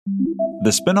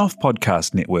The Spin-Off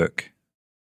Podcast Network.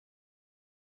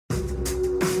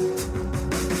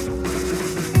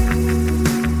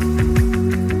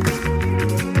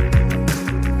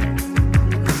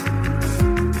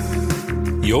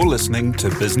 You're listening to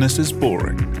Business is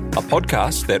Boring, a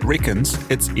podcast that reckons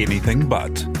it's anything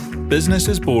but. Business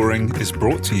is Boring is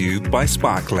brought to you by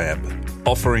SparkLab,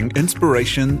 offering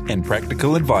inspiration and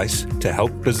practical advice to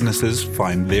help businesses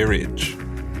find their edge.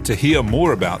 To hear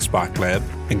more about SparkLab,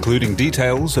 including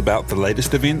details about the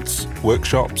latest events,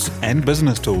 workshops, and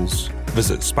business tools,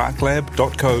 visit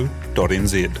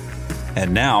sparklab.co.nz.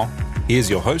 And now,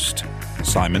 here's your host,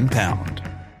 Simon Pound.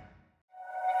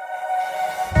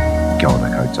 Kia ora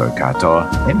koutou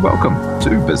katoa, and welcome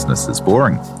to Business is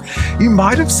Boring. You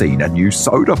might have seen a new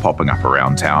soda popping up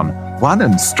around town, one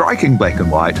in striking black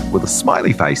and white with a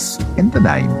smiley face and the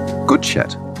name Good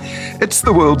Shit. It's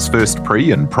the world's first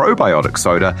pre- and probiotic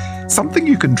soda, something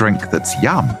you can drink that's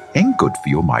yum and good for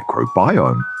your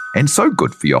microbiome, and so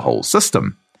good for your whole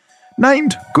system.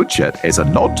 Named Good Shit as a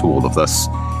nod to all of this,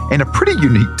 and a pretty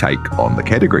unique take on the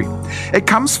category. It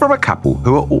comes from a couple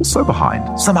who are also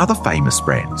behind some other famous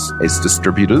brands as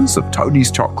distributors of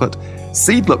Tony's Chocolate,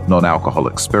 Seedlip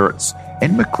Non-Alcoholic Spirits,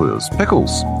 and McClure's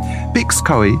Pickles. Bex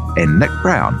Coe and Nick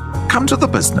Brown come to the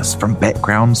business from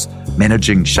backgrounds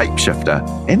managing Shapeshifter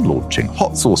and launching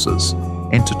hot sauces.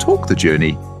 And to talk the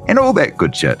journey and all that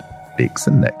good shit, Bex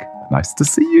and Nick, nice to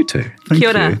see you two. Kia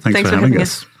ora. Thanks for having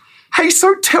us. Hey,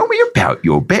 so tell me about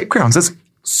your backgrounds. There's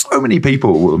so many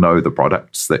people will know the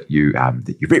products that you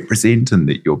represent and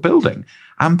that you're building,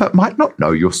 but might not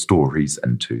know your stories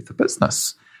into the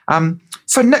business.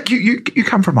 So Nick, you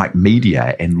come from like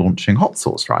media and launching hot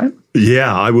sauce, right?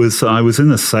 Yeah, I was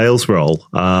in a sales role,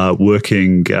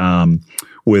 working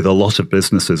with a lot of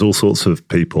businesses, all sorts of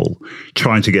people,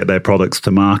 trying to get their products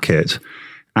to market.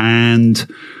 And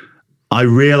I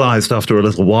realized after a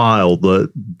little while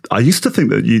that I used to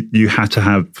think that you had to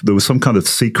have, there was some kind of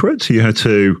secret. You had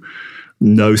to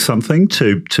know something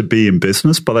to be in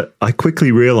business. But I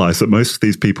quickly realized that most of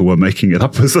these people were making it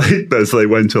up as they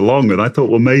went along. And I thought,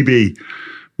 well, maybe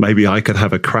I could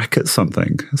have a crack at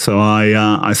something. So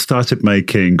I started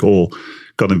making, or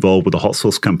got involved with a hot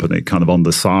sauce company kind of on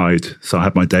the side. So I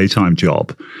had my daytime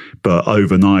job, but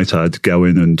overnight I'd go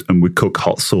in and we'd cook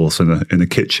hot sauce in a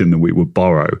kitchen that we would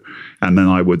borrow. And then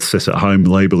I would sit at home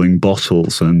labeling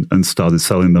bottles and started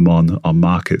selling them on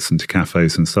markets and to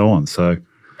cafes and so on. So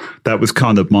that was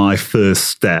kind of my first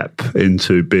step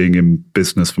into being in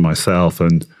business for myself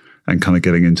and kind of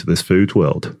getting into this food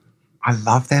world. I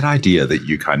love that idea that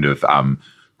you kind of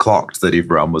clocked that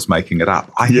everyone was making it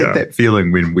up. I had that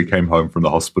feeling when we came home from the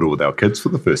hospital with our kids for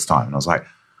the first time. And I was like,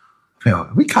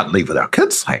 we can't leave with our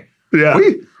kids. Like, we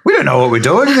don't know what we're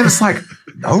doing. And it's like,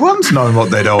 no one's known what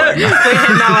they're doing. We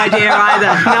had no idea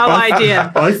either. No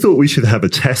idea. I thought we should have a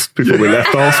test before we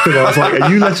left the hospital. I was like,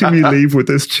 are you letting me leave with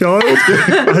this child?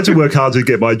 I had to work hard to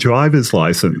get my driver's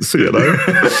license, you know?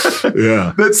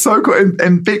 Yeah. That's so cool.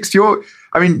 And Bex, you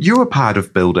were part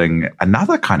of building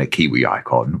another kind of Kiwi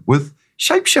icon with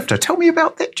Shapeshifter. Tell me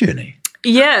about that journey.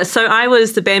 Yeah, so I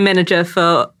was the band manager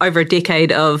for over a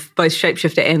decade of both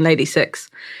Shapeshifter and Lady Six.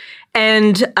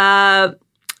 And I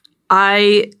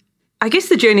guess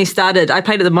the journey started, I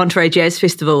played at the Monterey Jazz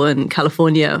Festival in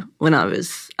California when I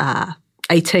was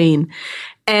 18.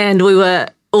 And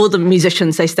all the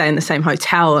musicians, they stay in the same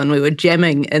hotel, and we were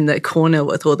jamming in the corner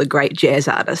with all the great jazz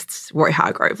artists, Roy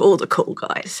Hargrove, all the cool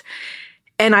guys.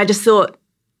 And I just thought,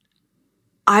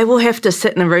 I will have to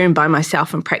sit in a room by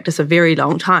myself and practice a very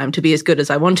long time to be as good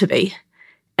as I want to be.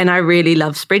 And I really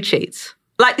love spreadsheets.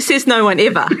 Like, says no one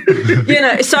ever.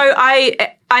 So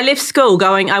I left school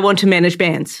going, I want to manage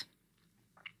bands.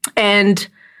 And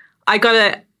I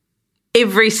got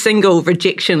every single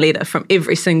rejection letter from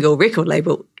every single record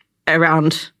label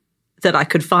around that I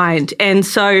could find. And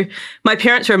so my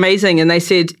parents were amazing, and they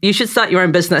said, you should start your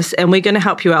own business, and we're going to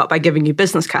help you out by giving you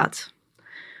business cards.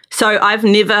 So I've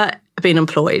never been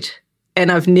employed,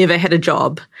 and I've never had a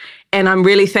job. And I'm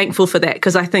really thankful for that,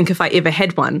 because I think if I ever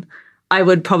had one, I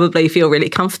would probably feel really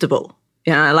comfortable.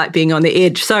 I like being on the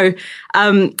edge. So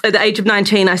at the age of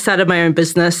 19, I started my own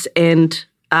business and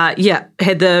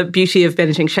had the beauty of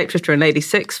managing Shapeshifter and Lady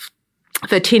Six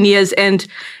for 10 years. And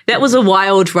that was a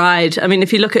wild ride. I mean,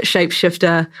 if you look at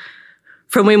Shapeshifter,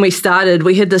 from when we started,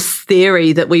 we had this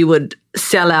theory that we would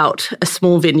sell out a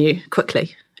small venue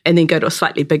quickly and then go to a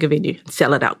slightly bigger venue and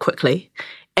sell it out quickly.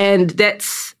 And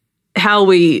that's how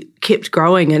we kept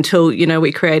growing until,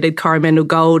 we created Coromandel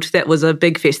Gold. That was a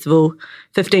big festival,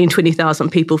 15,000,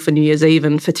 20,000 people for New Year's Eve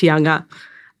in Whitianga,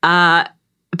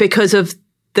 because of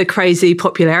the crazy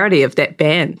popularity of that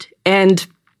band. And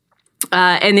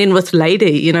And then with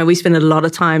Lady, we spent a lot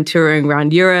of time touring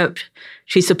around Europe.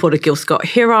 She supported Gil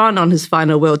Scott-Heron on his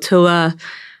final world tour.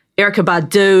 Erykah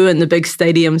Badu in the big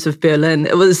stadiums of Berlin.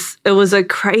 It was a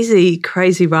crazy,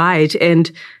 crazy ride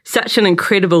and such an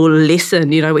incredible lesson.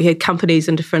 We had companies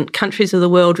in different countries of the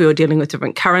world. We were dealing with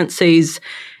different currencies.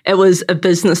 It was a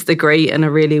business degree in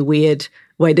a really weird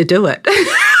way to do it.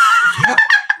 Yeah.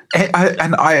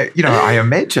 And I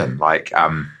imagine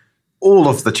all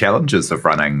of the challenges of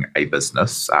running a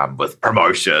business with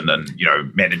promotion and,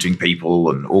 managing people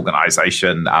and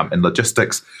organization and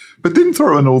logistics, but then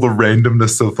throw in all the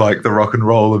randomness of the rock and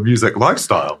roll and music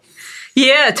lifestyle.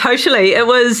 Yeah, totally. It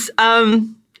was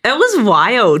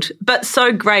wild, but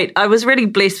so great. I was really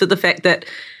blessed with the fact that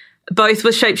both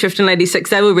with Shapeshift and Lady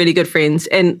Six, they were really good friends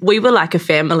and we were like a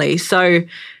family. So,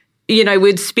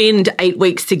 we'd spend 8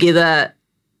 weeks together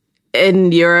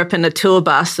in Europe in a tour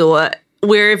bus or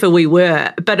wherever we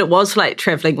were, but it was like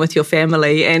traveling with your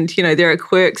family and, there are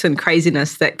quirks and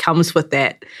craziness that comes with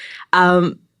that.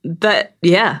 But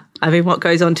yeah, what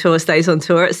goes on tour stays on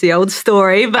tour. It's the old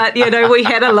story, but we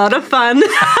had a lot of fun.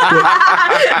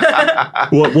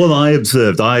 What I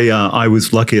observed, I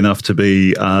was lucky enough to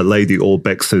be Lady or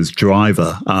Bex's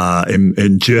driver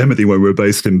in Germany when we were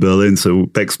based in Berlin. So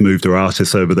Bex moved her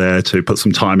artists over there to put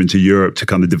some time into Europe to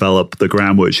kind of develop the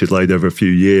groundwork she'd laid over a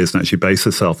few years and actually base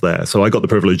herself there. So I got the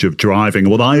privilege of driving.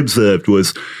 What I observed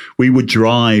was we would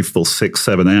drive for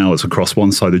 6-7 hours across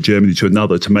one side of Germany to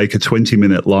another to make a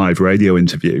 20-minute live radio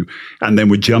interview. And then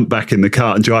we'd jump back in the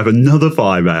car and drive another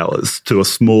 5 hours to a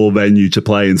small venue to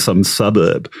play in some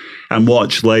suburb and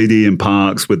watch Lady and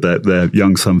Parks with their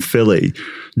young son, Philly,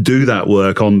 do that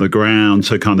work on the ground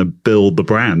to kind of build the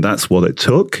brand. That's what it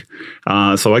took.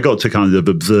 So I got to kind of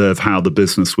observe how the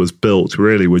business was built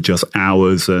really with just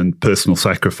hours and personal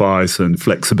sacrifice and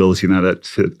flexibility and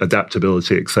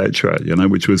adaptability, etc.,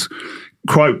 which was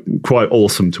quite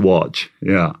awesome to watch.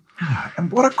 Yeah.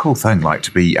 And what a cool thing,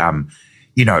 to be,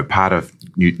 part of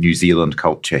New Zealand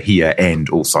culture here and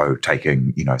also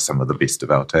taking, some of the best of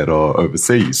Aotearoa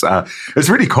overseas. It's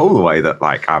really cool the way that,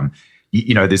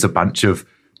 there's a bunch of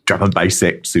drum and bass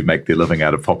acts who make their living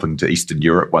out of popping to Eastern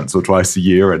Europe once or twice a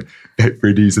year and at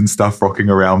Freddy's and stuff rocking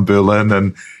around Berlin.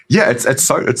 And yeah, it's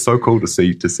so cool to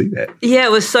see that. Yeah,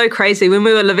 it was so crazy. When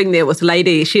we were living there with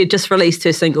Lady, she had just released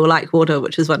her single Like Water,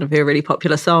 which is one of her really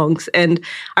popular songs. And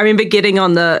I remember getting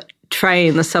on the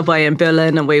train, the subway in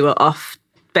Berlin, and we were off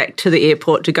back to the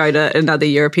airport to go to another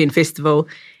European festival.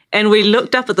 And we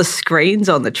looked up at the screens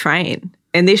on the train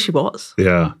and there she was.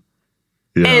 Yeah.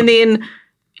 And then,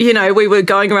 we were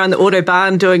going around the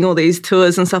Autobahn doing all these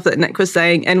tours and stuff that Nick was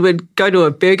saying, and we'd go to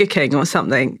a Burger King or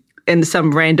something in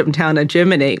some random town in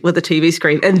Germany with a TV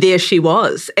screen, and there she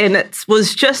was. And it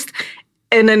was just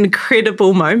an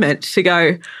incredible moment to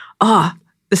go,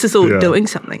 this is all doing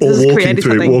something. This is creating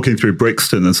something. Walking through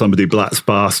Brixton and somebody blats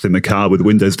past in the car with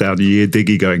windows down, you hear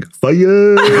Diggy going, fire!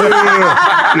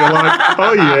 You're like,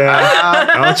 oh yeah,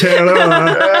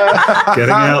 Aotearoa,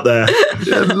 getting out there.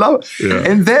 I love it. Yeah.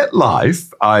 And that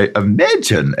life, I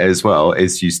imagine, as well,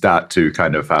 as you start to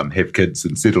kind of have kids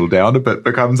and settle down a bit,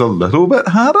 becomes a little bit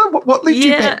harder. What led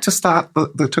you back to start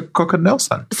the Cook and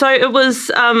Nelson? So it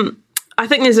was, I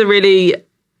think there's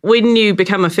when you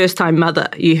become a first-time mother,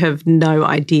 you have no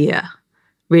idea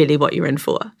really what you're in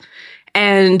for.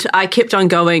 And I kept on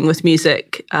going with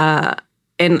music.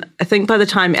 And I think by the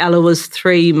time Ella was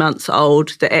 3 months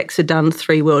old, the acts had done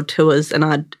 3 world tours and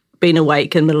I'd been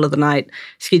awake in the middle of the night,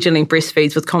 scheduling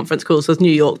breastfeeds with conference calls with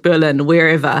New York, Berlin,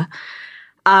 wherever.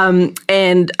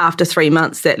 And after 3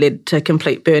 months, that led to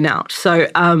complete burnout. So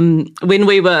when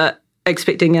we were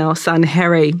expecting our son,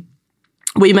 Harry,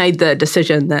 we made the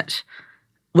decision that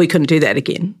we couldn't do that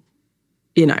again.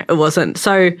 It wasn't.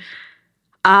 So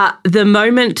the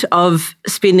moment of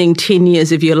spending 10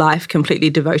 years of your life completely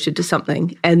devoted to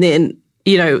something, and then,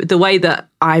 the way that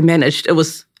I managed, it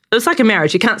was like a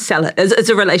marriage. You can't sell it. It's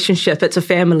a relationship. It's a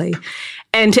family.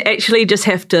 And to actually just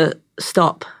have to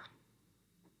stop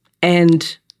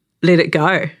and let it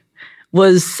go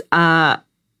was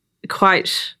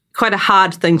quite a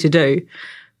hard thing to do.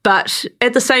 But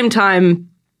at the same time,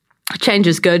 change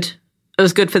is good. It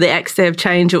was good for the acts to have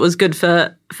change. It was good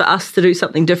for us to do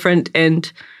something different.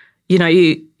 And,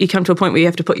 you come to a point where you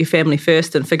have to put your family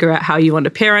first and figure out how you want to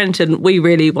parent. And we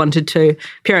really wanted to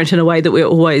parent in a way that we're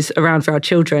always around for our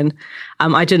children.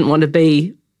 I didn't want to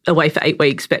be away for 8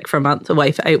 weeks, back for a month,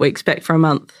 away for 8 weeks, back for a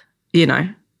month,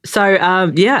 So,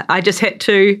 I just had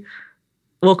to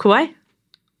walk away.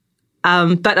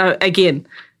 But again,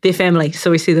 they're family,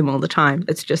 so we see them all the time.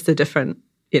 It's just a different,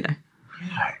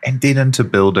 And then into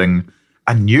building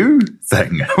a new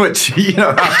thing, which,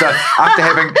 after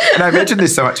having, and I imagine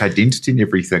there's so much identity and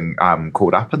everything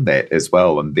caught up in that as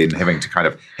well, and then having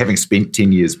to having spent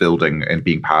 10 years building and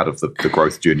being part of the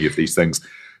growth journey of these things,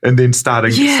 and then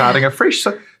starting afresh.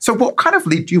 So what kind of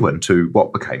led you into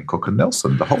what became Cook &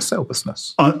 Nelson, the wholesale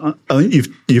business? I think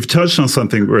you've touched on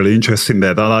something really interesting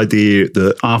there, that idea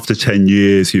that after 10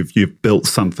 years you've built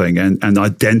something and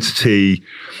identity,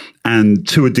 and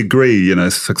to a degree,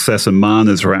 success and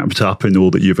mana is wrapped up in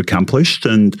all that you've accomplished,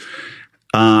 and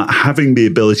having the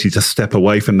ability to step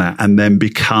away from that and then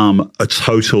become a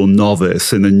total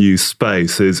novice in a new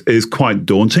space is quite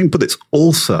daunting, but it's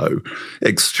also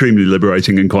extremely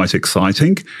liberating and quite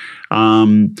exciting.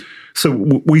 So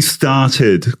we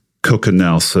started Cook &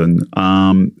 Nelson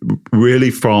really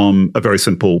from a very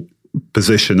simple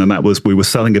position, and that was we were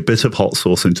selling a bit of hot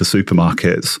sauce into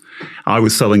supermarkets. I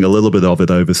was selling a little bit of it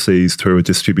overseas through a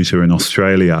distributor in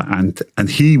Australia, and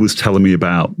he was telling me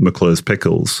about McClure's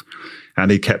pickles, and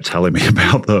he kept telling me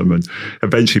about them, and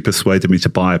eventually persuaded me to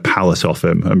buy a pallet off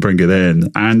him and bring it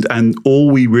in. And all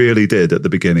we really did at the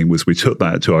beginning was we took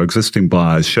that to our existing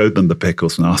buyers, showed them the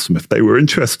pickles, and asked them if they were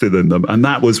interested in them. And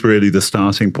that was really the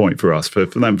starting point for us.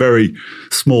 From that very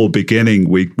small beginning,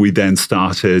 we then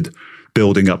started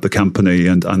building up the company.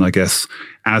 And I guess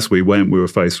as we went, we were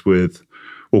faced with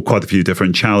quite a few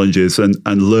different challenges, and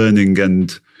learning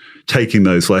and taking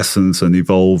those lessons and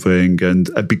evolving and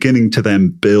beginning to then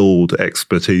build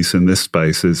expertise in this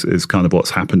space is kind of what's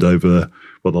happened over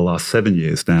the last 7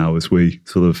 years now as we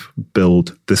sort of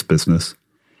build this business.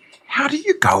 How do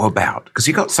you go about, because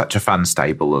you've got such a fun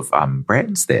stable of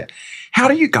brands there, how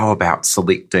do you go about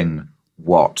selecting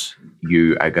what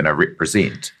you are going to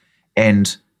represent,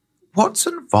 and what's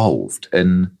involved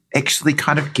in actually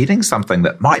kind of getting something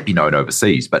that might be known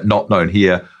overseas but not known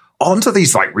here onto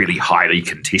these really highly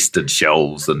contested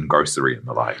shelves and grocery and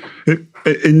the like?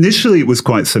 Initially, it was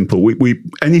quite simple. We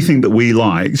anything that we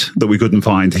liked that we couldn't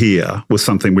find here was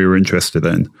something we were interested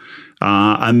in.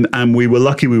 And we were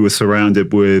lucky we were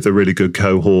surrounded with a really good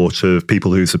cohort of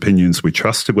people whose opinions we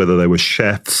trusted, whether they were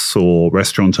chefs or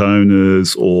restaurant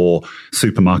owners or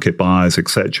supermarket buyers,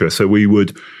 etc. So we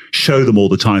would show them all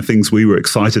the time things we were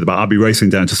excited about. I'd be racing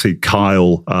down to see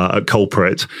Kyle at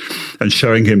Culprit and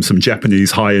showing him some Japanese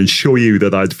high-end shoyu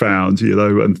that I'd found,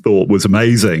 and thought was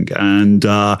amazing. And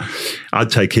I'd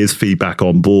take his feedback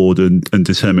on board and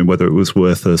determine whether it was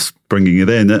worth us bringing it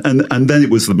in. And then it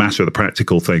was the matter of the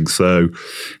practical things. So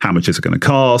how much is it going to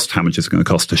cost? How much is it going to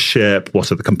cost to ship?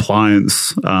 What are the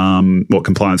compliance? What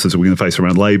compliances are we going to face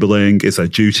around labeling? Is there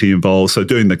duty involved? So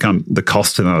doing the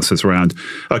cost analysis around,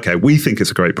 okay, we think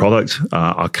it's a great product.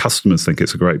 Our customers think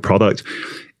it's a great product.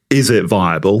 Is it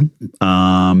viable?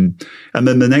 And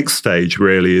then the next stage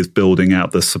really is building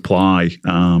out the supply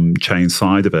chain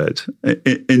side of it.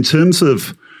 In terms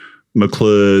of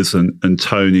McClure's and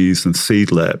Tony's and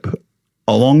Seedlip,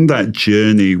 along that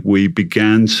journey, we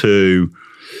began to,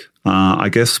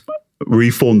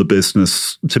 reform the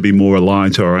business to be more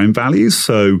aligned to our own values.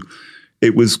 So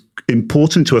it was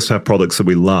important to us to have products that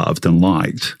we loved and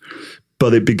liked,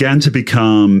 but it began to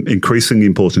become increasingly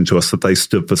important to us that they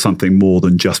stood for something more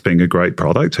than just being a great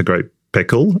product, a great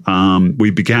pickle. We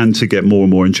began to get more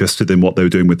and more interested in what they were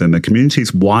doing within their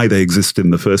communities, why they existed in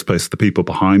the first place, the people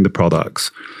behind the products.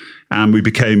 And we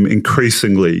became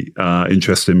increasingly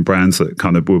interested in brands that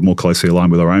kind of were more closely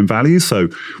aligned with our own values. So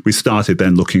we started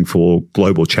then looking for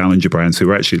global challenger brands who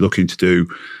were actually looking to do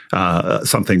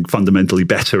something fundamentally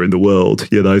better in the world.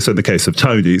 So in the case of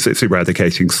Tony's, it's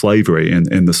eradicating slavery in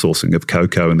the sourcing of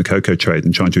cocoa and the cocoa trade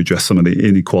and trying to address some of the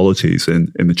inequalities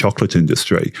in the chocolate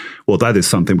industry. Well, that is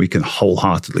something we can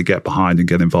wholeheartedly get behind and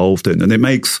get involved in. And it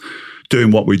makes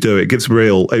doing what we do, it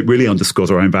really underscores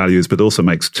our own values, but also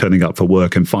makes turning up for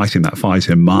work and fighting that fight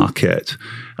in market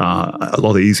a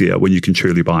lot easier when you can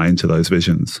truly buy into those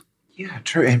visions. Yeah,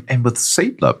 true. And with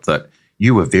Seedlip that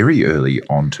you were very early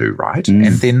onto, right? And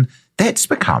then that's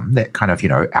become that kind of,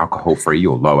 alcohol-free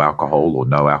or low alcohol or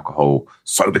no alcohol,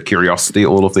 sober curiosity,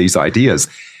 all of these ideas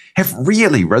have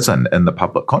really risen in the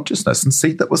public consciousness. And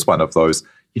Seedlip was one of those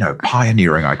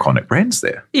pioneering iconic brands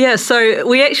there. Yeah, so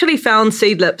we actually found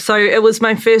Seedlip. So it was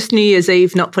my first New Year's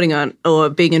Eve not putting on or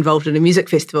being involved in a music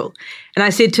festival. And I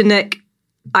said to Nick,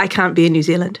 I can't be in New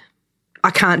Zealand.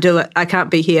 I can't do it. I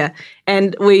can't be here.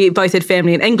 And we both had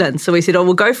family in England. So we said,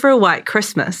 we'll go for a white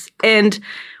Christmas. And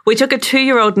we took a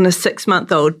 2-year-old and a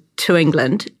 6-month-old to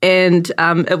England, and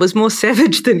it was more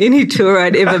savage than any tour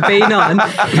I'd ever been on.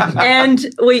 And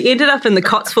we ended up in the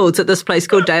Cotswolds at this place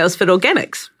called Dalesford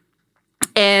Organics.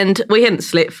 And we hadn't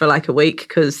slept for like a week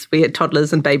because we had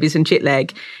toddlers and babies and jet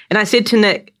lag. And I said to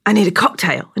Nick, I need a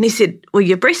cocktail. And he said, well,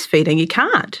 you're breastfeeding, you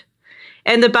can't.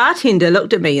 And the bartender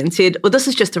looked at me and said, well, this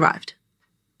has just arrived.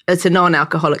 It's a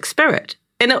non-alcoholic spirit.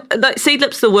 And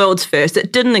Seedlip's the world's first.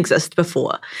 It didn't exist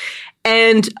before.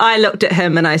 And I looked at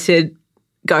him and I said,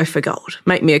 go for gold.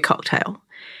 Make me a cocktail.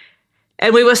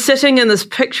 And we were sitting in this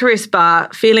picturesque bar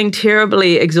feeling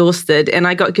terribly exhausted, and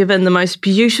I got given the most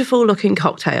beautiful looking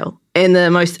cocktail and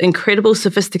the most incredible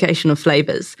sophistication of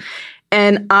flavors.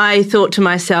 And I thought to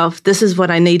myself, this is what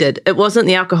I needed. It wasn't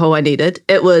the alcohol I needed.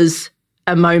 It was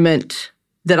a moment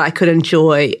that I could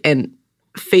enjoy and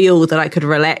feel that I could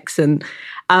relax, and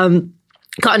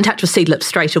got in touch with Seedlip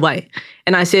straight away.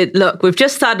 And I said, look, we've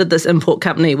just started this import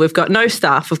company. We've got no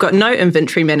staff. We've got no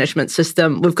inventory management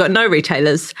system. We've got no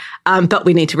retailers, but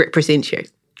we need to represent you.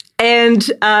 And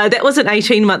that was an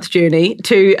 18-month journey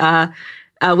to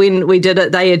when we did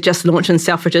it. They had just launched in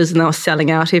Selfridges and they were selling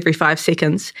out every 5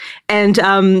 seconds. And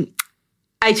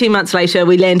 18 months later,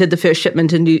 we landed the first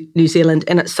shipment in New Zealand,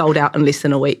 and it sold out in less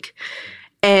than a week.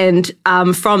 And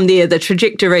from there, the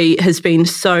trajectory has been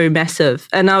so massive.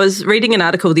 And I was reading an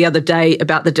article the other day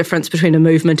about the difference between a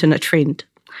movement and a trend.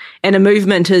 And a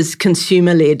movement is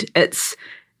consumer-led. It's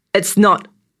not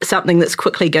something that's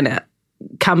quickly going to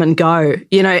come and go,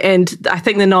 and I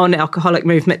think the non-alcoholic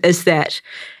movement is that.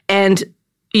 And,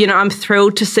 I'm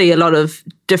thrilled to see a lot of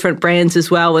different brands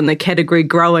as well in the category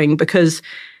growing, because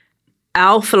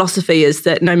our philosophy is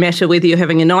that no matter whether you're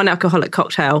having a non-alcoholic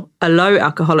cocktail, a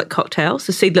low-alcoholic cocktail,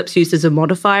 so Seedlip's used as a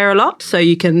modifier a lot, so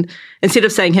you can, instead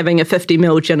of saying having a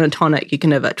 50ml gin and tonic, you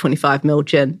can have a 25ml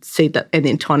gin, Seedlip, and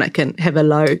then tonic, and have a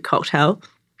low cocktail,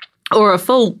 or a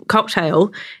full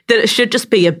cocktail, that it should just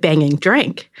be a banging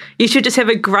drink. You should just have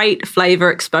a great flavour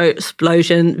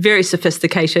explosion, very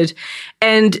sophisticated.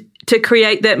 And to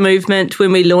create that movement,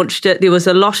 when we launched it, there was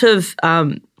a lot of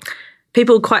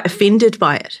people quite offended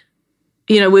by it.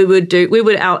 We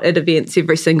would out at events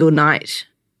every single night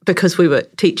because we were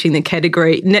teaching the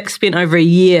category. Nick spent over a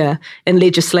year in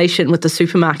legislation with the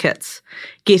supermarkets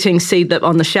getting Seedlip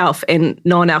on the shelf and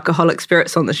non-alcoholic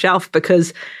spirits on the shelf,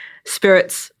 because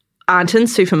spirits aren't in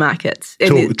supermarkets.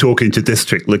 Talking to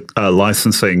district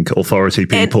licensing authority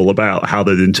people about how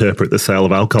they'd interpret the Sale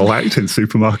of Alcohol Act in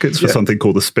supermarkets for something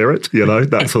called a spirit,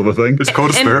 that sort of thing. It's called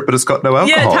a spirit, but it's got no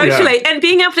alcohol. Yeah, totally. Yeah. And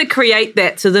being able to create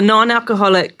that so the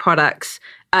non-alcoholic products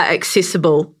are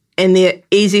accessible and they're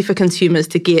easy for consumers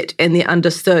to get and they're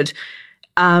understood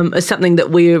is something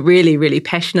that we're really, really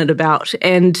passionate about.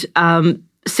 And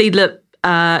Seedlip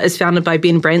is founded by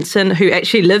Ben Branson, who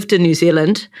actually lived in New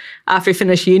Zealand after he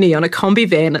finished uni on a combi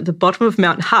van at the bottom of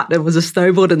Mount Hutt and was a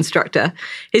snowboard instructor.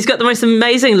 He's got the most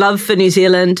amazing love for New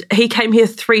Zealand. He came here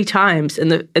 3 times in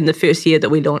the first year that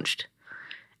we launched.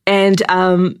 And,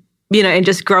 and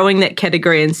just growing that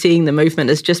category and seeing the movement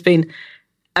has just been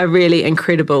a really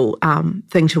incredible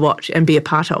thing to watch and be a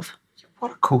part of.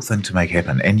 What a cool thing to make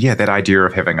happen. And that idea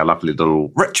of having a lovely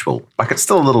little ritual, like it's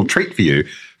still a little treat for you,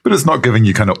 but it's not giving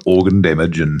you kind of organ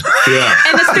damage and... Yeah.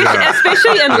 And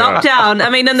especially in lockdown. I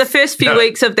mean, in the first few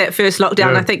weeks of that first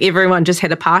lockdown, I think everyone just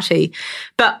had a party.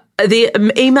 But the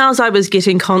emails I was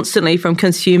getting constantly from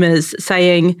consumers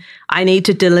saying, I need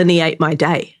to delineate my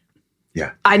day.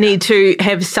 Yeah. I need to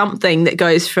have something that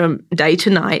goes from day to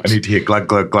night. I need to hear glug,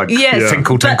 glug, glug,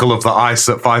 tinkle, tinkle of the ice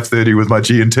at 5:30 with my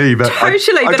G&T. But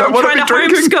totally, but I'm trying to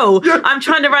homeschool. Yeah. I'm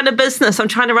trying to run a business. I'm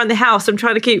trying to run the house. I'm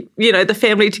trying to keep, the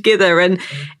family together. And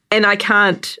I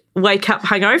can't wake up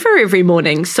hungover every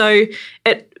morning. So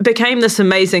it became this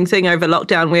amazing thing over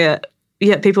lockdown where,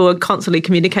 people were constantly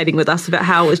communicating with us about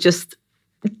how it was just,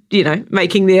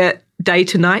 making their day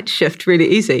to night shift really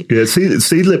easy. Yeah,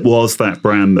 Seedlip was that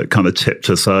brand that kind of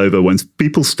tipped us over when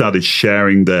people started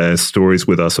sharing their stories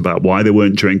with us about why they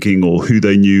weren't drinking or who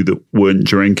they knew that weren't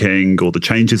drinking or the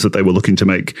changes that they were looking to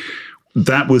make.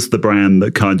 That was the brand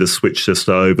that kind of switched us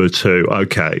over to,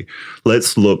 okay,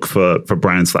 let's look for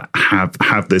brands that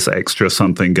have this extra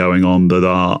something going on, that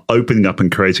are opening up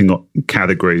and creating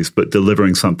categories, but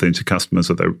delivering something to customers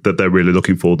that they're really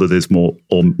looking for, that is more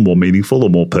meaningful or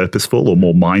more purposeful or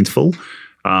more mindful.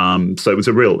 So it was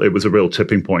a real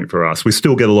tipping point for us. We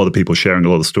still get a lot of people sharing a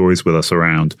lot of stories with us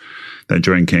around they're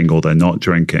drinking or they're not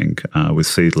drinking with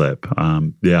Seedlip.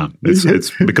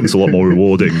 It becomes a lot more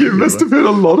rewarding. You must have heard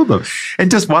a lot of them.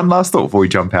 And just one last thought before we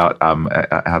jump out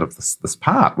of this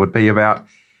part would be about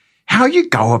how you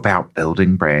go about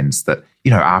building brands that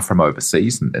are from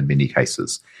overseas in many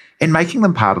cases and making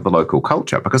them part of the local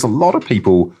culture, because a lot of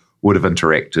people would have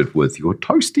interacted with your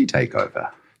Toasty takeover.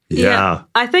 Yeah.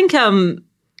 I think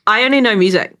I only know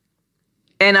music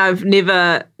and I've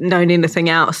never known anything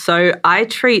else. So I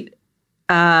treat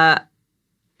a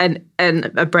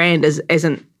brand as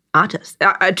an artists.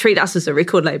 I treat us as a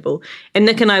record label. And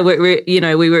Nick and I work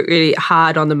really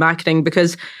hard on the marketing,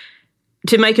 because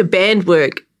to make a band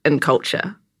work in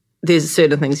culture, there's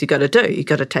certain things you've got to do. You've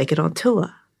got to take it on tour.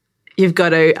 You've got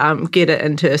to get it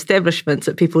into establishments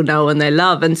that people know and they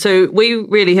love. And so we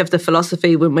really have the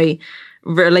philosophy when we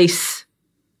release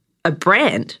a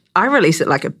brand, I release it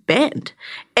like a band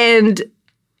and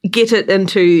get it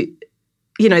into,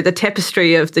 the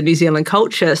tapestry of the New Zealand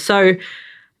culture. So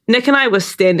Nick and I were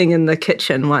standing in the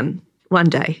kitchen one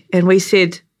day and we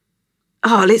said,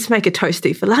 let's make a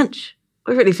toastie for lunch.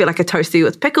 We really feel like a toastie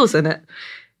with pickles in it.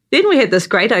 Then we had this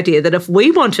great idea that if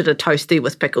we wanted a toastie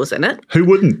with pickles in it... Who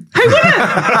wouldn't? They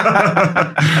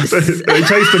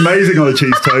taste amazing on a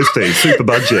cheese toastie. Super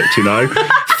budget,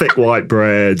 Thick white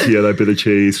bread, a bit of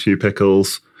cheese, few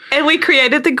pickles. And we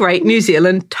created the Great New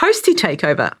Zealand Toastie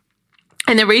Takeover.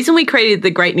 And the reason we created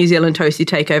the Great New Zealand Toastie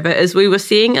Takeover is we were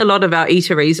seeing a lot of our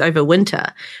eateries over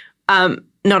winter.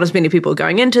 Not as many people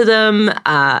going into them,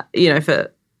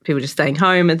 for people just staying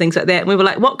home and things like that. And we were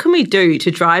like, what can we do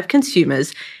to drive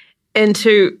consumers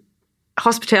into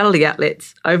hospitality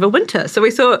outlets over winter? So we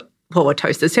thought, we're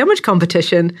toasted sandwich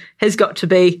competition has got to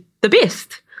be the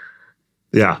best.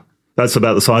 Yeah, that's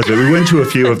about the size of it. We went to a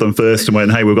few of them first and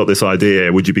went, hey, we've got this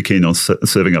idea. Would you be keen on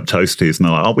serving up toasties? And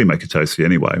they're like, we make a toastie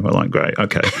anyway. We're like, great,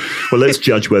 okay. Well, let's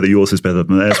judge whether yours is better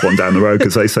than theirs one down the road,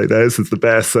 because they say theirs is the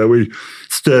best. So we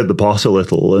stirred the pot a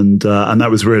little, and that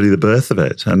was really the birth of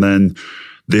it. And then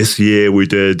this year we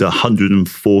did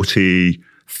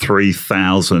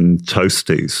 143,000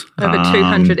 toasties. Over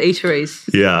 200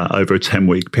 eateries. Yeah, over a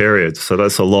 10-week period. So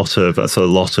that's a lot of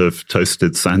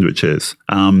toasted sandwiches.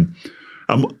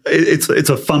 It's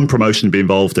a fun promotion to be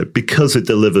involved in, because it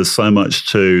delivers so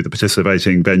much to the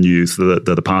participating venues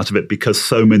that are part of it, because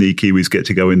so many Kiwis get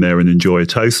to go in there and enjoy a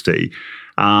toastie.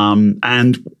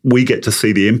 And we get to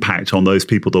see the impact on those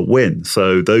people that win.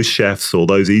 So those chefs or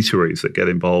those eateries that get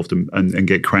involved and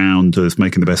get crowned as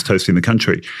making the best toastie in the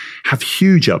country have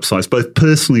huge upsides, both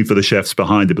personally for the chefs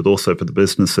behind it, but also for the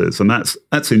businesses. And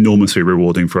that's enormously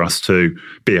rewarding for us to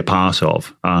be a part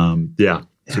of.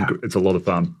 It's a lot of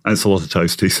fun, and it's a lot of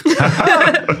toasties.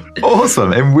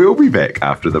 Awesome. And we'll be back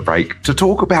after the break to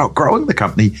talk about growing the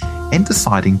company and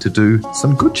deciding to do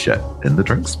some good shit in the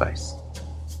drink space.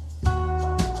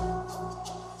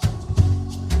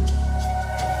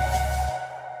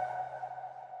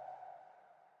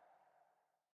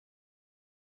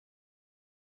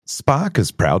 Spark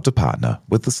is proud to partner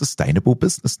with the Sustainable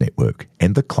Business Network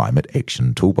and the Climate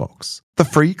Action Toolbox. The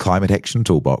free Climate Action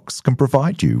Toolbox can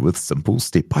provide you with simple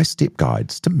step-by-step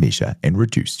guides to measure and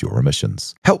reduce your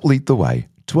emissions. Help lead the way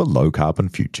to a low-carbon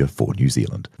future for New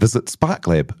Zealand. Visit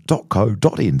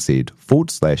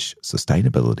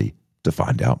sparklab.co.nz/sustainability to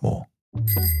find out more.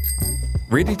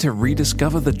 Ready to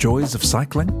rediscover the joys of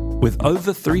cycling? With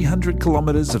over 300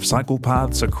 kilometres of cycle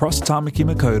paths across Tāmaki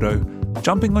Makaurau,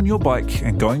 jumping on your bike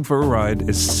and going for a ride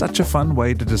is such a fun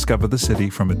way to discover the city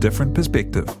from a different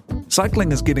perspective.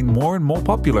 Cycling is getting more and more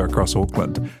popular across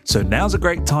Auckland, so now's a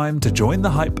great time to join the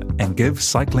hype and give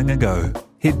cycling a go.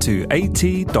 Head to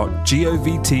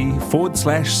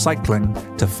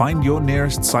at.govt/cycling to find your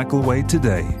nearest cycleway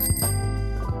today.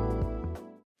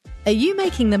 Are you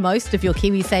making the most of your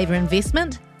KiwiSaver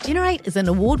investment? Generate is an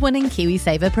award-winning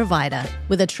KiwiSaver provider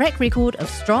with a track record of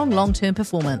strong long-term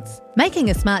performance. Making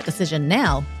a smart decision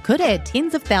now could add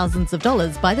tens of thousands of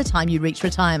dollars by the time you reach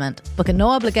retirement. Book a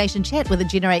no-obligation chat with a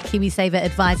Generate KiwiSaver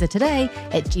advisor today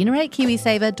at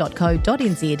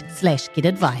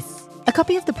generatekiwisaver.co.nz/get-advice. A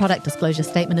copy of the product disclosure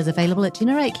statement is available at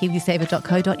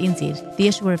generatekiwisaver.co.nz. The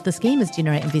issuer of the scheme is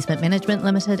Generate Investment Management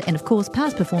Limited, and of course,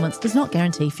 past performance does not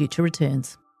guarantee future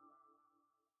returns.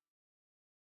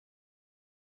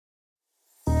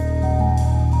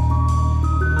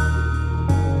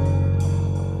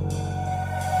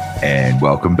 And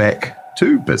welcome back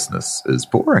to Business is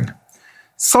Boring.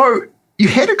 So you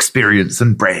had experience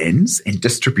in brands and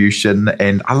distribution,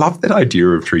 and I love that idea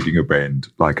of treating a brand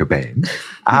like a band.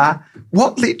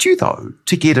 What led you, though,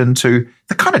 to get into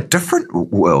the kind of different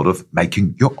world of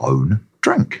making your own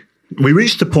drink? We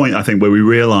reached a point, I think, where we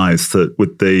realised that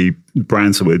with the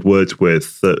brands that we'd worked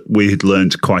with, that we had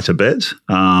learned quite a bit.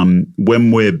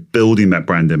 When we're building that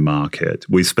brand in market,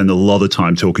 we spend a lot of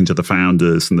time talking to the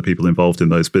founders and the people involved in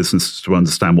those businesses to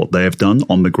understand what they have done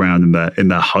on the ground in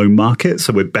their home market.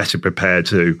 So we're better prepared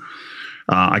to,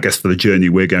 I guess, for the journey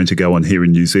we're going to go on here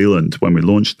in New Zealand when we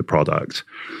launch the product.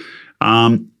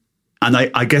 And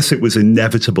I guess it was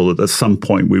inevitable that at some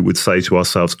point we would say to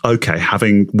ourselves, okay,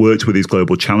 having worked with these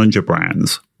global challenger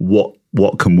brands, what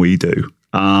can we do?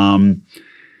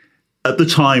 at the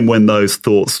time when those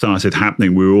thoughts started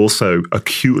happening, we were also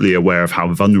acutely aware of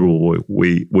how vulnerable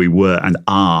we were and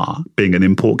are being an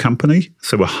import company.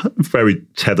 So we're very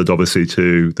tethered, obviously,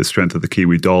 to the strength of the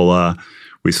Kiwi dollar.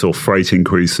 We saw freight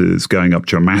increases going up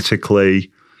dramatically.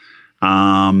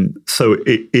 So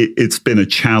it's been a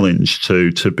challenge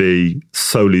to be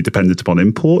solely dependent upon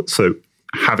import. So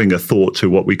having a thought to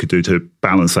what we could do to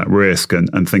balance that risk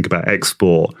and think about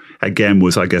export, again,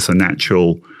 was, I guess, a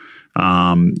natural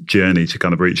journey to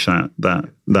kind of reach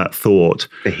that thought.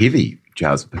 They're heavy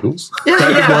jars of pickles.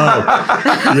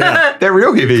 Yeah, they're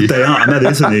real heavy. They are, and that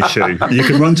is an issue. You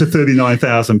can run to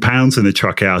 £39,000 in a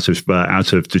truck out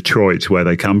of Detroit, where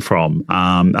they come from,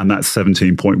 and that's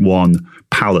 17.1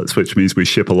 pallets, which means we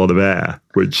ship a lot of air.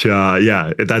 Which,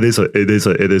 it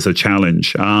is a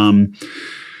challenge.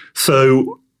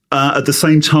 So. At the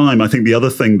same time, I think the other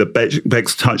thing that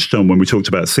Bex touched on when we talked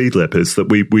about Seedlip is that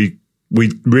we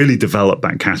really developed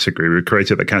that category. We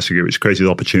created that category, which created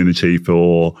opportunity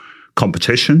for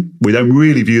competition. We don't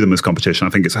really view them as competition. I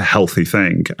think it's a healthy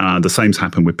thing. The same's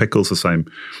happened with pickles, the same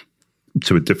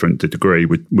to a different degree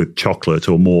with chocolate,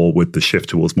 or more with the shift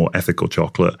towards more ethical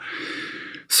chocolate.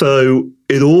 So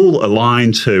it all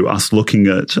aligned to us looking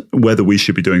at whether we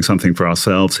should be doing something for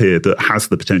ourselves here that has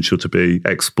the potential to be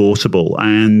exportable.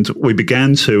 And we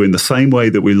began to, in the same way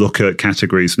that we look at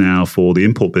categories now for the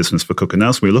import business for Cook &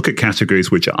 Nelson, we look at categories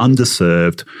which are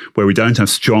underserved, where we don't have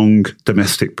strong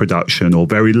domestic production or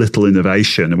very little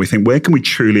innovation. And we think, where can we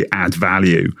truly add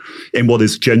value in what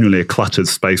is generally a cluttered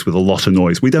space with a lot of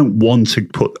noise? We don't want to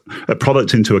put a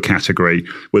product into a category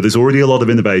where there's already a lot of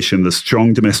innovation, there's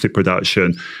strong domestic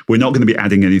production. We're not going to be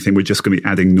adding anything. We're just going to be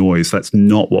adding noise. That's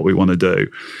not what we want to do.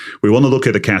 We want to look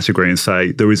at a category and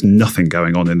say, there is nothing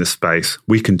going on in this space.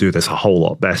 We can do this a whole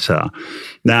lot better.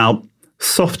 Now,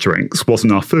 soft drinks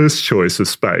wasn't our first choice of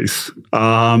space,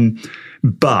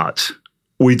 but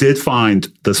we did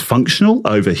find there's functional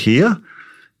over here,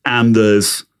 and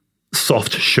there's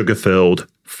soft, sugar-filled,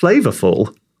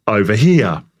 flavorful over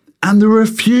here. And there are a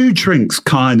few drinks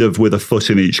kind of with a foot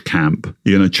in each camp,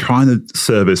 trying to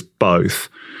service both.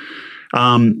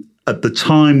 At the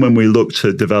time when we looked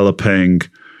at developing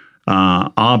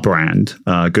our brand,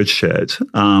 Good Shit,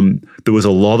 there was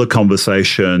a lot of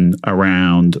conversation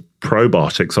around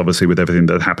probiotics, obviously with everything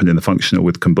that happened in the functional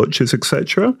with kombuchas,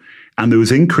 etc. And there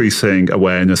was increasing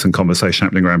awareness and conversation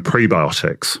happening around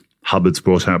prebiotics. Hubbard's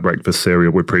brought out breakfast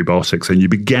cereal with prebiotics, and you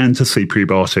began to see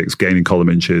prebiotics gaining column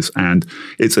inches and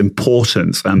its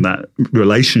importance and that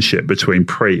relationship between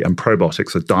pre and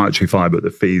probiotics, the dietary fiber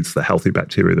that feeds the healthy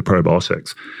bacteria, the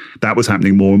probiotics. That was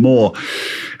happening more and more.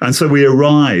 And so we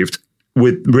arrived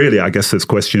with really, I guess, this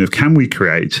question of, can we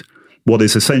create what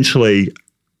is essentially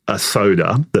a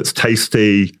soda that's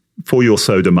tasty for your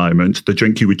soda moment, the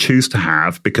drink you would choose to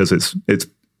have because it's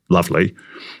lovely,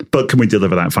 but can we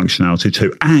deliver that functionality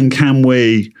too? And can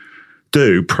we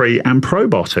do pre and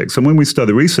probiotics? And when we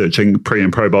started researching pre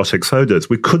and probiotic sodas,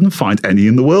 we couldn't find any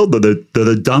in the world that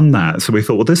had done that. So we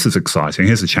thought, well, this is exciting.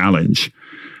 Here's a challenge.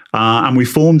 And we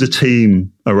formed a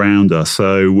team around us.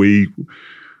 So we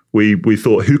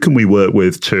thought, who can we work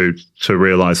with to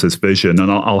realize this vision?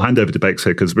 And I'll hand over to Bex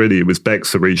here, because really it was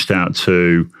Bex that reached out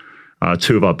to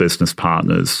two of our business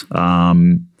partners.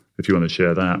 If you want to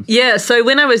share that. Yeah, so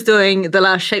when I was doing the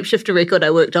last Shapeshifter record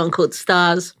I worked on called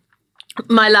Stars,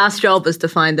 my last job was to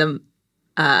find them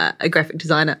a graphic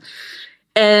designer.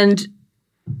 And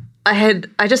I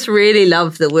just really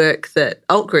loved the work that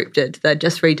Alt Group did. They'd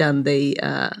just redone the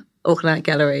Auckland Art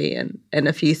Gallery and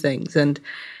a few things. And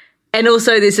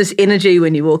also there's this energy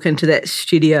when you walk into that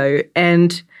studio.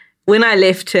 And when I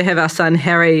left to have our son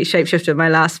Harry Shapeshifter, my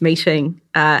last meeting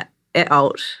at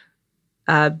Alt,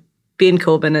 Ben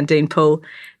Corbin and Dean Poole,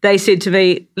 they said to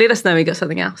me, let us know we got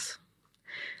something else.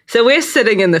 So we're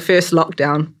sitting in the first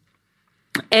lockdown,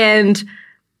 and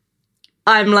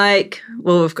I'm like,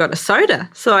 well, we've got a soda.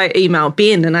 So I email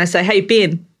Ben and I say, hey,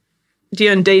 Ben, do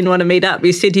you and Dean want to meet up?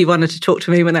 You said you wanted to talk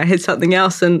to me when I had something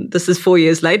else, and this is 4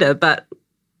 years later, but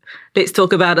let's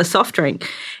talk about a soft drink.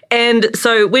 And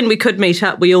so when we could meet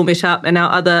up, we all met up, and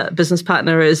our other business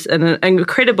partner is an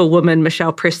incredible woman,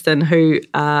 Michelle Preston, who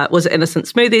was at Innocent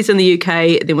Smoothies in the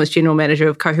UK, then was general manager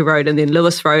of Kohu Road and then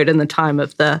Lewis Road in the time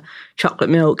of the chocolate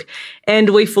milk.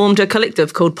 And we formed a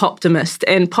collective called Poptimist.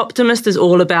 And Poptimist is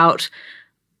all about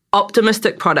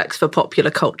optimistic products for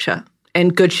popular culture.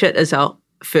 And Good Shit is our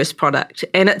first product.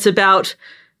 And it's about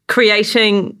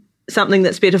creating something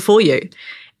that's better for you.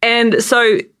 And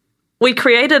so we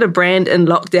created a brand in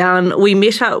lockdown. We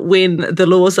met up when the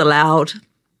laws allowed.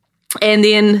 And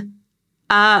then,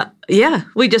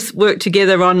 we just worked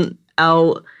together on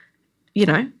our,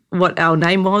 what our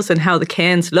name was and how the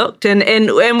cans looked.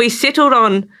 And we settled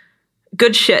on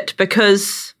Good Shit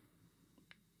because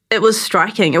it was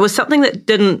striking. It was something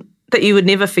that you would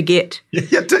never forget. So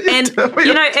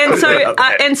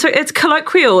it's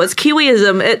colloquial, it's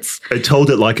Kiwiism, It told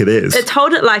it like it is. It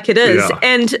told it like it is. Yeah.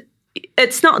 And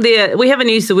it's not there. We haven't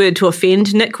used the word to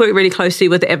offend. Nick worked really closely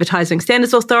with the Advertising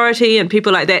Standards Authority and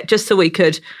people like that just so we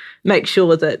could make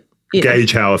sure that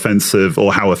gauge how offensive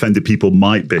or how offended people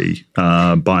might be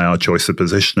by our choice of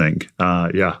positioning.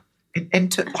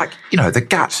 And to, the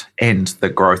gut and the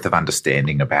growth of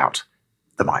understanding about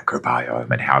the microbiome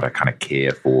and how to kind of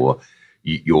care for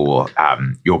your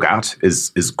gut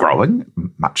is growing,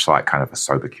 much like kind of a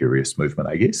sober curious movement,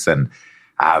 I guess. And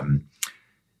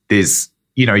there's,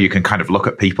 you can kind of look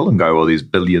at people and go, well, there's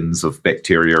billions of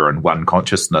bacteria and one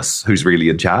consciousness. Who's really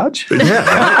in charge?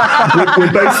 Yeah,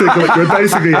 we're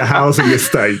basically a housing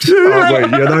estate,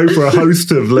 aren't we? For a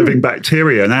host of living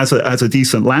bacteria, and as a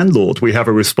decent landlord, we have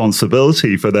a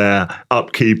responsibility for their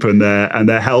upkeep and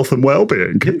their health and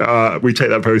well-being. We take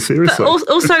that very seriously. But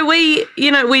also, we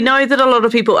know that a lot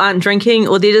of people aren't drinking,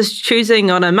 or they're just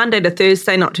choosing on a Monday to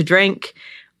Thursday not to drink,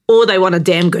 or they want a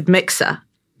damn good mixer.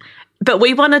 But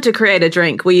we wanted to create a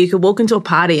drink where you could walk into a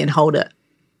party and hold it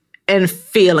and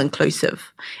feel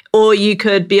inclusive. Or you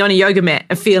could be on a yoga mat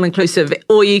and feel inclusive.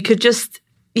 Or you could just,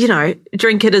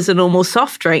 drink it as a normal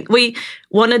soft drink. We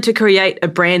wanted to create a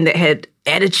brand that had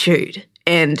attitude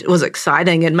and was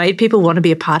exciting and made people want to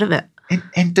be a part of it.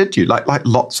 And did you, like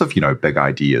lots of, big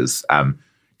ideas,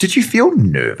 did you feel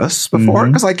nervous before it?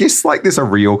 Because I guess there's a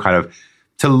real kind of,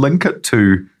 to link it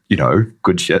to,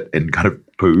 good shit and kind of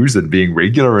booze and being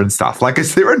regular and stuff.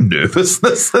 Is there a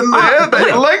nervousness in there?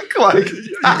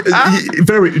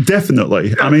 Very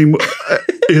definitely. I mean,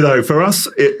 for us,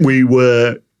 we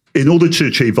were, in order to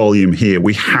achieve volume here,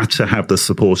 we had to have the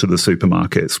support of the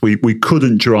supermarkets. We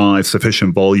couldn't drive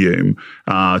sufficient volume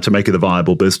to make it a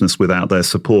viable business without their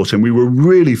support. And we were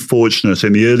really fortunate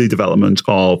in the early development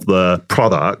of the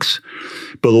product,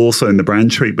 but also in the brand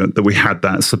treatment, that we had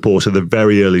that support at the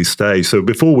very early stage. So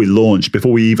before we launched,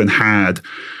 before we even had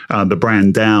the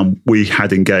brand down, we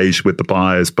had engaged with the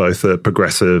buyers, both at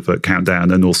Progressive, at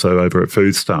Countdown, and also over at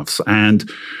Foodstuffs. And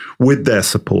with their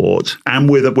support and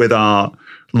with our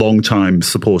long-time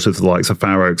supporters, the likes of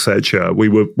Farrow, etc., we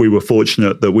were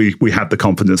fortunate that we had the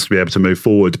confidence to be able to move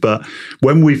forward. But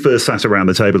when we first sat around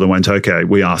the table and went, okay,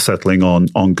 we are settling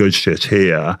on Good Shit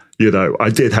here, I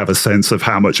did have a sense of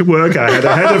how much work I had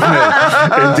ahead of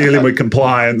me in dealing with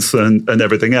compliance and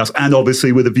everything else. And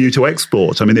obviously with a view to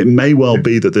export. I mean, it may well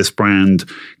be that this brand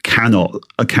cannot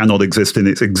exist in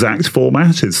its exact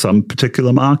format in some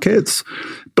particular markets.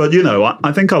 But,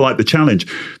 I think I like the challenge.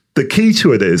 The key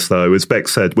to it is, though, as Beck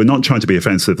said, we're not trying to be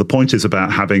offensive. The point is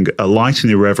about having a light and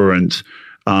irreverent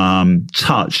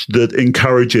touch that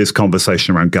encourages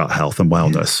conversation around gut health and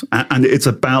wellness. And it's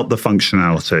about the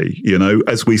functionality,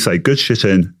 as we say, good shit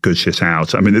in, good shit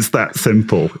out. I mean, it's that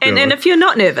simple. And if you're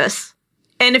not nervous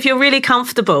and if you're really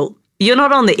comfortable, you're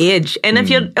not on the edge. And if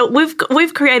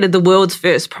we've created the world's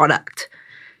first product,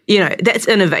 that's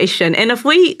innovation. And if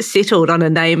we settled on a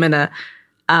name and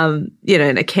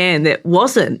in a can that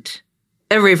wasn't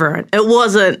irreverent, it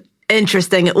wasn't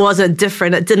interesting, it wasn't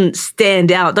different, it didn't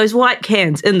stand out, those white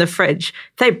cans in the fridge,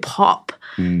 they pop,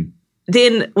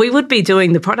 then we would be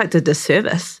doing the product a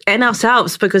disservice and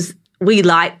ourselves, because we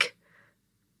like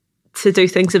to do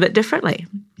things a bit differently.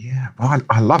 Yeah, well,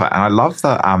 I love it. And I love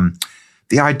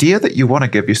the idea that you want to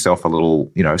give yourself a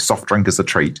little, soft drink as a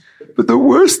treat. But the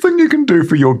worst thing you can do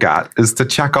for your gut is to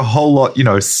chuck a whole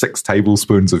lot, 6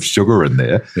 tablespoons of sugar in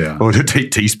there, or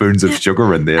teaspoons of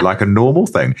sugar in there, like a normal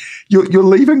thing. You're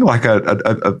leaving like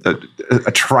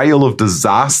a trail of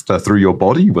disaster through your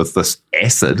body with this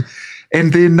acid.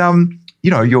 And then,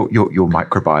 your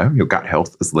microbiome, your gut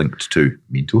health is linked to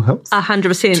mental health.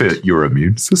 100%. To your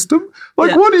immune system.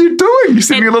 What are you doing? You're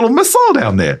sending a little missile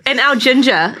down there. And our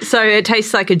ginger, so it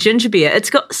tastes like a ginger beer. It's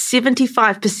got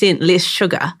 75% less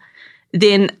sugar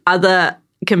than other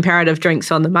comparative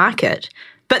drinks on the market.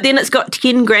 But then it's got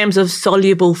 10 grams of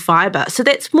soluble fibre. So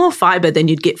that's more fibre than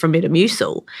you'd get from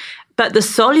Metamucil. But the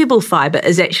soluble fibre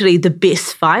is actually the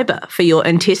best fibre for your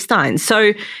intestines.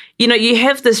 So, you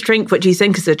have this drink which you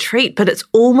think is a treat, but it's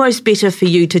almost better for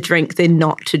you to drink than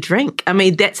not to drink. I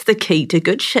mean, that's the key to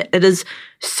good shit. It is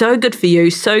so good for you,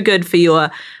 so good for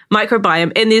your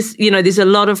microbiome. And there's a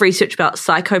lot of research about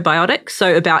psychobiotics,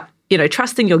 so about,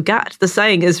 trusting your gut. The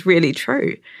saying is really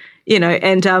true, and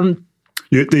the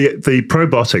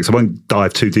probiotics, I won't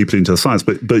dive too deeply into the science,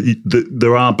 but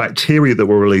there are bacteria that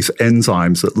will release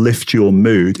enzymes that lift your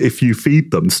mood if you feed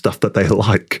them stuff that they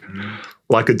like.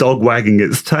 like a dog wagging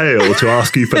its tail to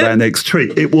ask you for that next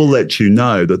treat. It will let you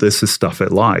know that this is stuff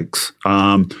it likes.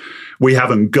 We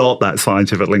haven't got that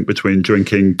scientific link between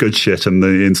drinking good shit and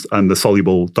the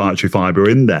soluble dietary fiber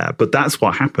in there, but that's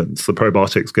what happens. The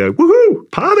probiotics go,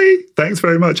 woohoo, party! Thanks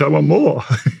very much. I want more.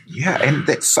 Yeah, and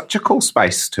that's such a cool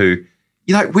space to,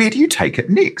 where do you take it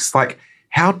next? Like,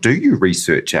 how do you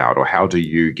research out, or how do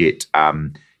you get,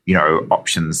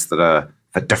 options that are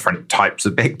for different types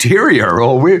of bacteria,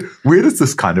 or where does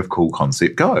this kind of cool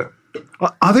concept go?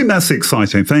 I think that's the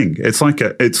exciting thing. It's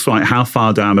like how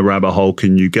far down the rabbit hole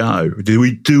can you go? Do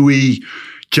we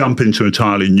jump into an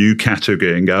entirely new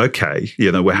category and go, okay,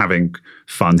 we're having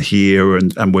fun here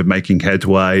and we're making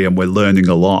headway and we're learning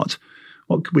a lot.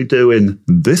 What can we do in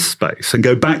this space? And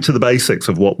go back to the basics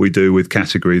of what we do with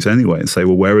categories anyway, and say,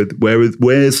 well, where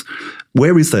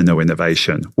is there no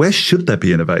innovation? Where should there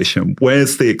be innovation?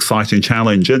 Where's the exciting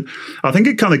challenge? And I think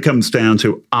it kind of comes down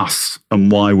to us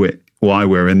and why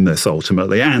we're in this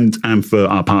ultimately, and for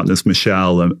our partners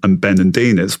Michelle and Ben and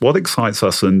Dean, it's what excites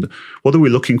us and what are we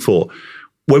looking for.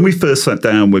 When we first sat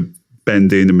down with Ben,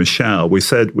 Dean and Michelle, we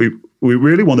said we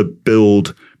really want to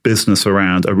build business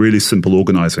around a really simple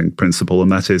organizing principle,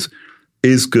 and that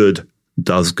is good,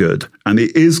 does good. And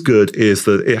the is good is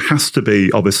that it has to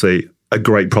be obviously a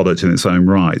great product in its own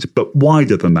right, but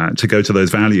wider than that, to go to those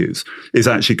values, is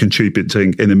actually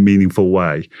contributing in a meaningful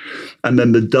way. And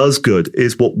then the does good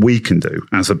is what we can do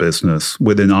as a business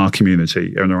within our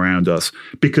community and around us,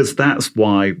 because that's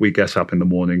why we get up in the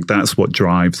morning. That's what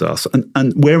drives us.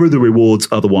 And where are the rewards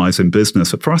otherwise in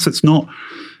business? For us, it's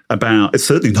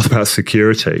certainly not about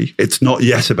security. It's not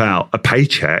yet about a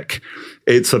paycheck.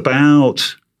 It's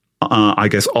about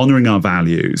honoring our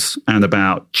values and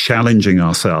about challenging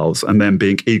ourselves and then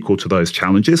being equal to those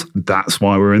challenges. That's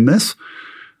why we're in this.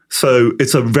 So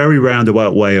it's a very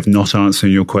roundabout way of not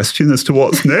answering your question as to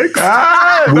what's next.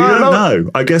 We don't know.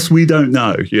 I guess we don't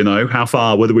know, how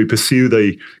far, whether we pursue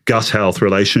the gut health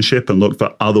relationship and look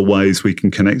for other ways we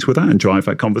can connect with that and drive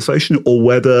that conversation, or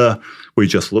whether we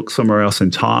just look somewhere else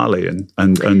entirely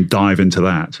and dive into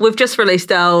that. We've just released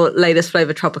our latest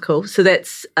flavour, Tropical. So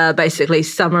that's basically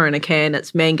summer in a can.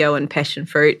 It's mango and passion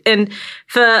fruit. And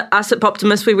for us at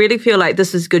Poptimus, we really feel like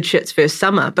this is good shit's first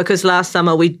summer, because last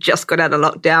summer we just got out of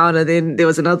lockdown and then there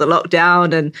was another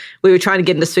lockdown and we were trying to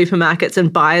get into supermarkets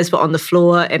and buyers were on the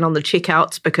floor and on the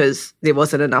checkouts because there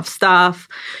wasn't enough staff.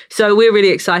 So we're really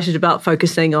excited about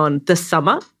focusing on this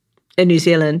summer in New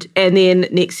Zealand. And then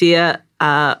next year,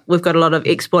 we've got a lot of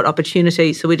export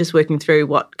opportunities. So we're just working through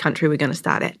what country we're going to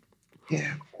start at.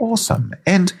 Yeah, awesome.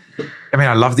 And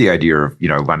I love the idea of,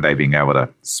 one day being able to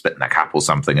spit in a cup or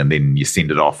something and then you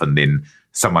send it off and then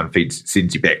someone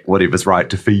sends you back whatever's right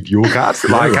to feed your gut.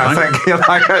 Like, I think,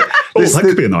 that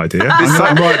could be an idea.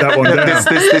 I'm write that one down.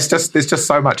 There's just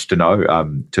so much to know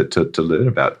to learn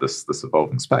about this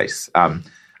evolving space.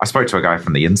 I spoke to a guy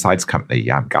from the Insides company,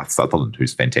 Garth Sutherland,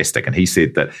 who's fantastic, and he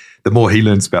said that the more he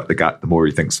learns about the gut, the more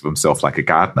he thinks of himself like a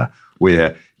gardener,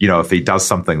 where, if he does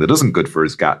something that isn't good for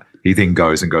his gut, he then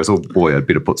goes, oh boy, I'd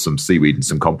better put some seaweed and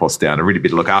some compost down. I really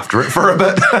better look after it for a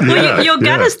bit. Your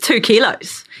gut is 2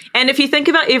 kilos. And if you think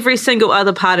about every single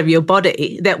other part of your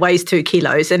body that weighs 2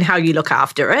 kilos and how you look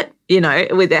after it,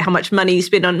 whether how much money you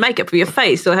spend on makeup for your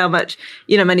face or how much,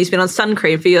 money you spend on sun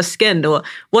cream for your skin or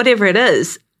whatever it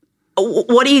is,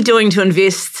 what are you doing to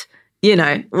invest,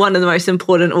 one of the most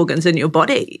important organs in your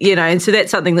body, And so that's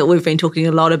something that we've been talking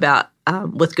a lot about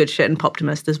with Good Shit and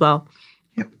Poptimist as well.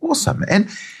 Yeah, awesome. And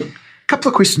a couple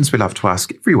of questions we love to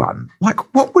ask everyone.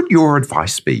 Like, what would your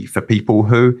advice be for people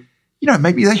who,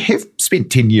 maybe they have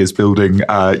spent 10 years building,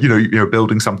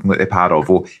 building something that they're part of,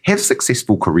 or have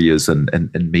successful careers in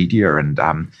media and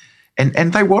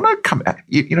they want to come,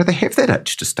 they have that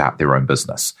itch to start their own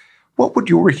business. What would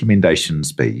your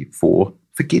recommendations be for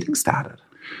getting started?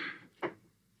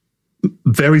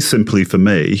 Very simply for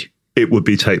me, it would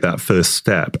be take that first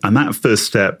step. And that first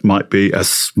step might be as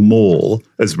small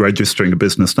as registering a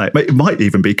business name. It might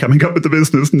even be coming up with the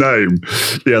business name,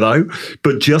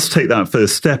 but just take that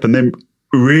first step. And then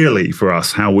really for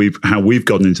us, how we've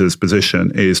gotten into this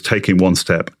position is taking one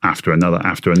step after another.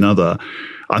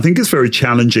 I think it's very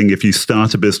challenging if you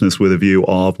start a business with a view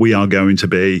of we are going to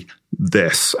be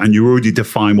this, and you already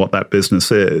define what that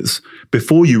business is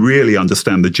before you really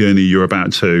understand the journey you're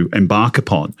about to embark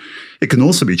upon. It can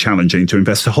also be challenging to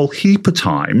invest a whole heap of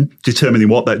time determining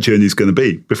what that journey is going to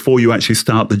be before you actually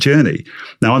start the journey.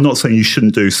 Now, I'm not saying you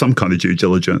shouldn't do some kind of due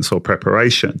diligence or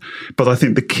preparation, but I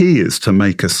think the key is to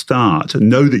make a start and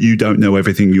know that you don't know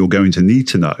everything you're going to need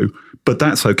to know, But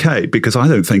that's okay, because I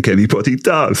don't think anybody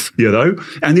does,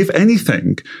 And if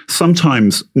anything,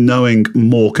 sometimes knowing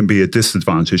more can be a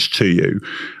disadvantage to you.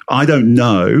 I don't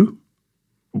know.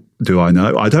 Do I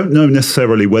know? I don't know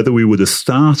necessarily whether we would have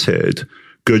started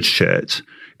Good Shit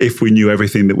if we knew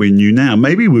everything that we knew now.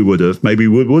 Maybe we would have, maybe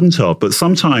we wouldn't have. But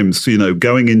sometimes,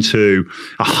 going into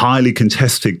a highly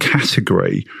contested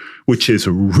category, which is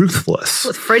ruthless.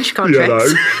 With French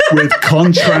contracts. With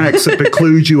contracts that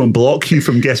preclude you and block you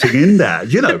from getting in there.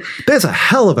 There's a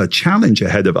hell of a challenge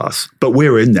ahead of us, but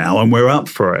we're in now and we're up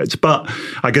for it. But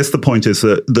I guess the point is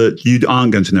that you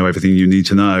aren't going to know everything you need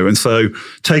to know. And so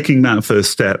taking that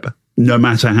first step, no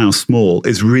matter how small,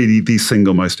 is really the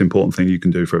single most important thing you can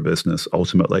do for a business,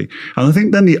 ultimately. And I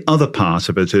think then the other part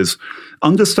of it is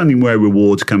understanding where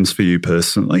reward comes for you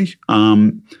personally.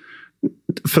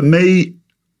 For me,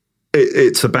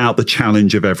 it's about the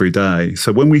challenge of every day.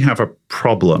 So when we have a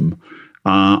problem,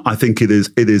 I think it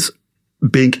is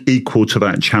being equal to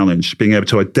that challenge, being able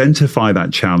to identify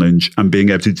that challenge and being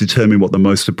able to determine what the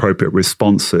most appropriate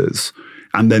response is,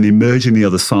 and then emerging the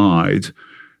other side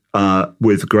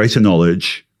with greater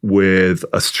knowledge, with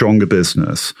a stronger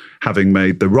business, having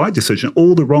made the right decision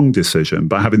or the wrong decision,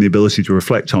 but having the ability to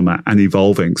reflect on that and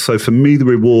evolving. So for me, the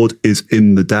reward is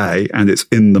in the day, and it's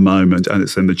in the moment, and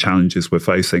it's in the challenges we're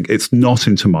facing. It's not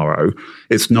in tomorrow.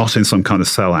 It's not in some kind of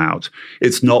sellout.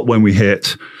 It's not when we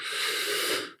hit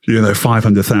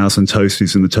 500,000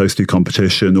 toasties in the toasty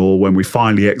competition, or when we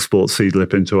finally export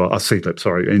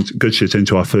Good Shit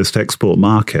into our first export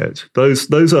market.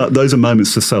 Those are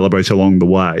moments to celebrate along the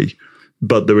way,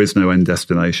 but there is no end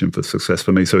destination for success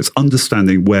for me. So it's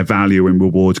understanding where value and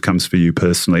reward comes for you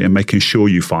personally, and making sure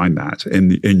you find that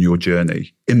in your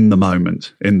journey, in the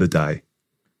moment, in the day.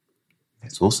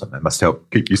 That's awesome. That must help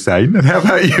keep you sane. And how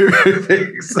about you,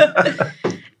 Vix?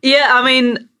 Yeah, I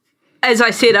mean, as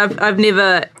I said, I've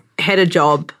never had a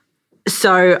job,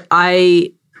 so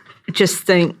I just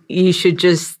think you should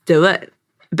just do it,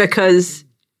 because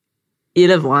you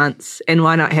live once, and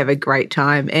why not have a great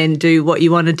time and do what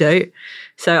you want to do?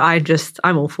 So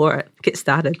I'm all for it. Get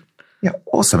started. Yeah,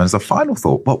 awesome. As a final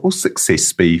thought, what will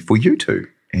success be for you two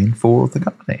and for the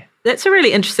company? That's a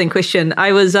really interesting question. I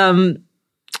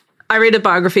read a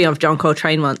biography of John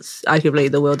Coltrane once,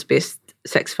 arguably the world's best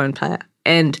saxophone player,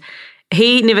 and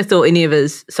he never thought any of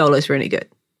his solos were any good.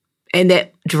 And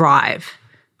that drive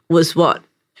was what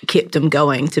kept him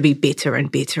going to be better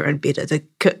and better and better,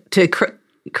 to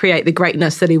create the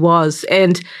greatness that he was.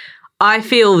 And I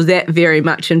feel that very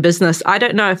much in business. I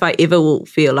don't know if I ever will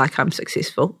feel like I'm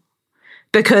successful,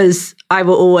 because I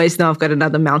will always know I've got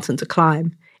another mountain to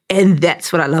climb. And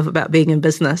that's what I love about being in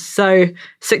business. So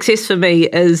success for me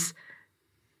is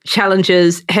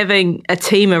challenges, having a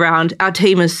team around. Our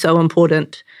team is so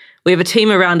important. We have a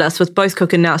team around us with both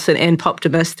Cook & Nelson and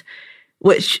Poptimist,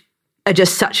 which are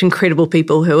just such incredible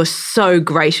people who are so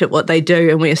great at what they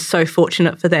do, and we are so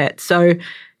fortunate for that. So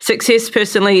success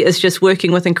personally is just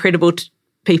working with incredible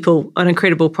people on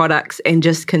incredible products and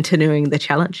just continuing the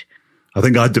challenge. I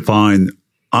think I'd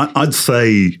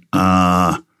say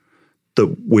that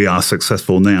we are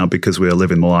successful now because we are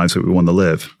living the lives that we want to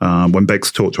live. When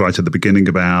Bex talked right at the beginning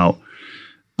about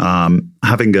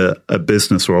having a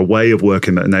business or a way of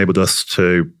working that enabled us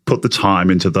to put the time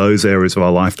into those areas of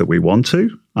our life that we want to.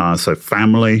 So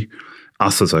family,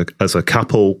 us as a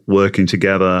couple working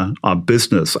together, our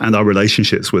business and our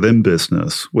relationships within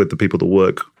business with the people that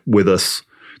work with us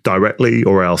directly,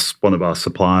 or else one of our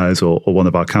suppliers or one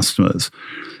of our customers.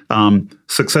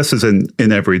 Success is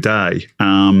in every day.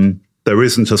 There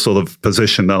isn't a sort of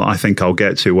position that I think I'll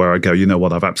get to where I go, you know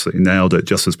what, I've absolutely nailed it.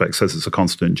 Just as Bex says, it's a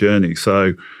constant journey.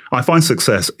 So I find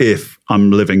success if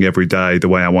I'm living every day the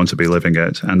way I want to be living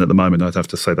it. And at the moment, I'd have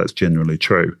to say that's generally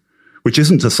true, which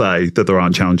isn't to say that there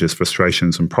aren't challenges,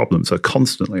 frustrations, and problems. There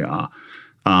constantly are.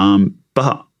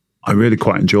 But I really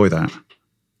quite enjoy that.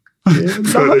 Yeah,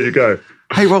 so there you go.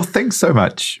 Hey, well, thanks so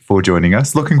much for joining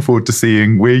us. Looking forward to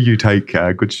seeing where you take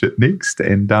Good Shit next.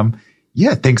 And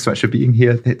yeah, thanks so much for being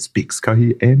here. That's Bex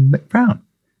Cohey and Nick Brown.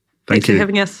 Thanks for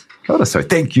having us. So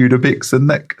thank you to Bex and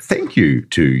Nick. Thank you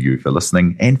to you for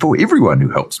listening, and for everyone who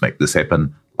helps make this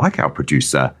happen, like our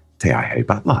producer, Te Aihe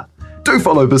Butler. Do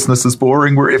follow Business is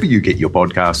Boring wherever you get your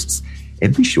podcasts,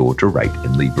 and be sure to rate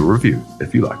and leave a review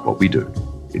if you like what we do.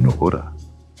 E no ora.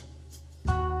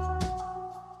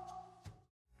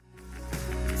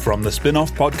 From the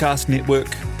Spin-Off Podcast Network,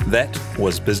 that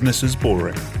was Business is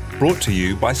Boring, brought to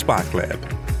you by SparkLab.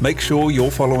 Make sure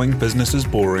you're following Business is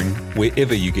Boring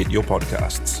wherever you get your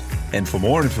podcasts. And for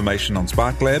more information on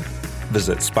SparkLab,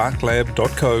 visit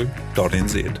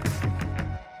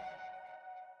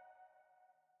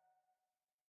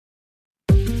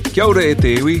sparklab.co.nz. Kia ora e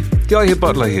te iwi, Te Aihe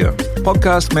Butler here,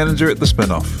 podcast manager at The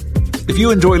Spinoff. If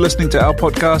you enjoy listening to our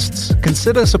podcasts,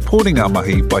 consider supporting our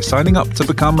mahi by signing up to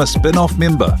become a Spinoff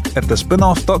member at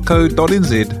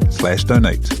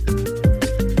thespinoff.co.nz/donate.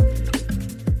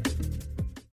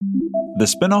 The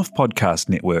Spinoff Podcast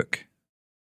Network.